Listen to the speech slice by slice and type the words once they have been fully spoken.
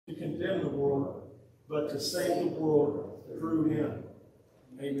to condemn the world, but to save the world through him.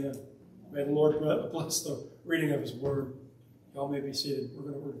 Amen. May the Lord bless the reading of his word. Y'all may be seated.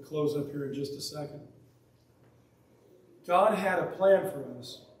 We're going to close up here in just a second. God had a plan for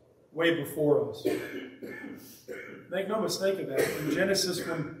us way before us. Make no mistake of that. In Genesis,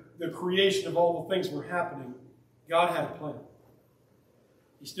 when the creation of all the things were happening, God had a plan.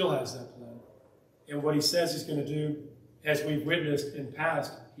 He still has that plan. And what he says he's going to do, as we've witnessed in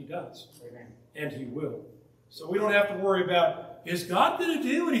past, he does. Amen. And he will. So we don't have to worry about, is God going to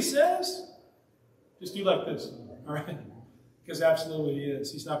do what he says? Just do like this. All right? Because absolutely he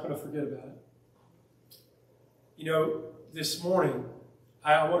is. He's not going to forget about it. You know, this morning,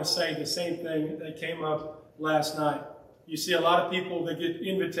 I want to say the same thing that came up last night. You see a lot of people that get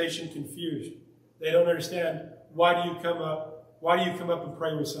invitation confused. They don't understand, why do you come up? Why do you come up and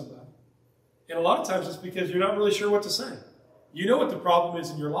pray with somebody? And a lot of times it's because you're not really sure what to say. You know what the problem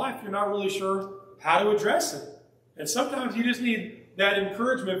is in your life. You're not really sure how to address it. And sometimes you just need that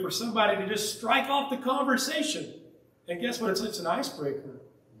encouragement for somebody to just strike off the conversation. And guess what? It's an icebreaker.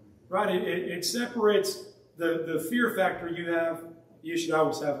 Right? It separates the fear factor you have. You should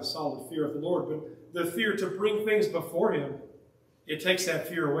always have a solid fear of the Lord. But the fear to bring things before him, it takes that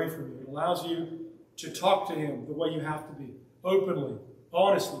fear away from you. It allows you to talk to him the way you have to be. Openly.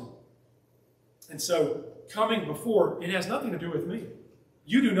 Honestly. And so, coming before, it has nothing to do with me.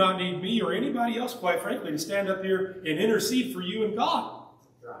 You do not need me or anybody else, quite frankly, to stand up here and intercede for you and God.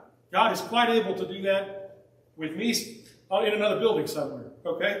 Right. God is quite able to do that with me in another building somewhere,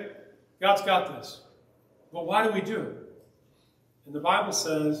 okay? God's got this. But why do we do it? And the Bible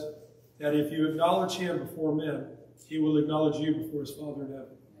says that if you acknowledge him before men, he will acknowledge you before his Father in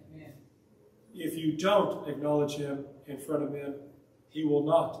heaven. Amen. If you don't acknowledge him in front of men, he will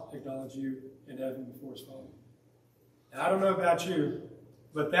not acknowledge you in heaven before his Father. Now, I don't know about you,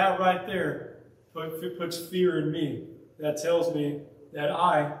 but that right there puts fear in me. That tells me that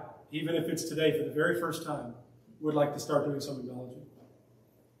I, even if it's today for the very first time, would like to start doing some acknowledging.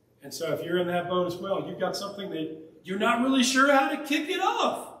 And so if you're in that boat as well, you've got something that you're not really sure how to kick it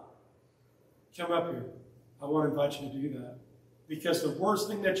off, come up here. I want to invite you to do that. Because the worst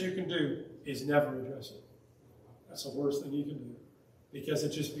thing that you can do is never address it. That's the worst thing you can do. Because it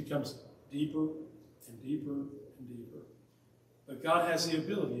just becomes deeper and deeper and deeper. But God has the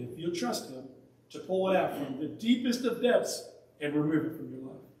ability, if you'll trust him, to pull it out from the deepest of depths and remove it from your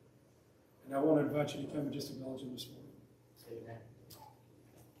life. And I want to invite you to come and just acknowledge him this morning. Amen.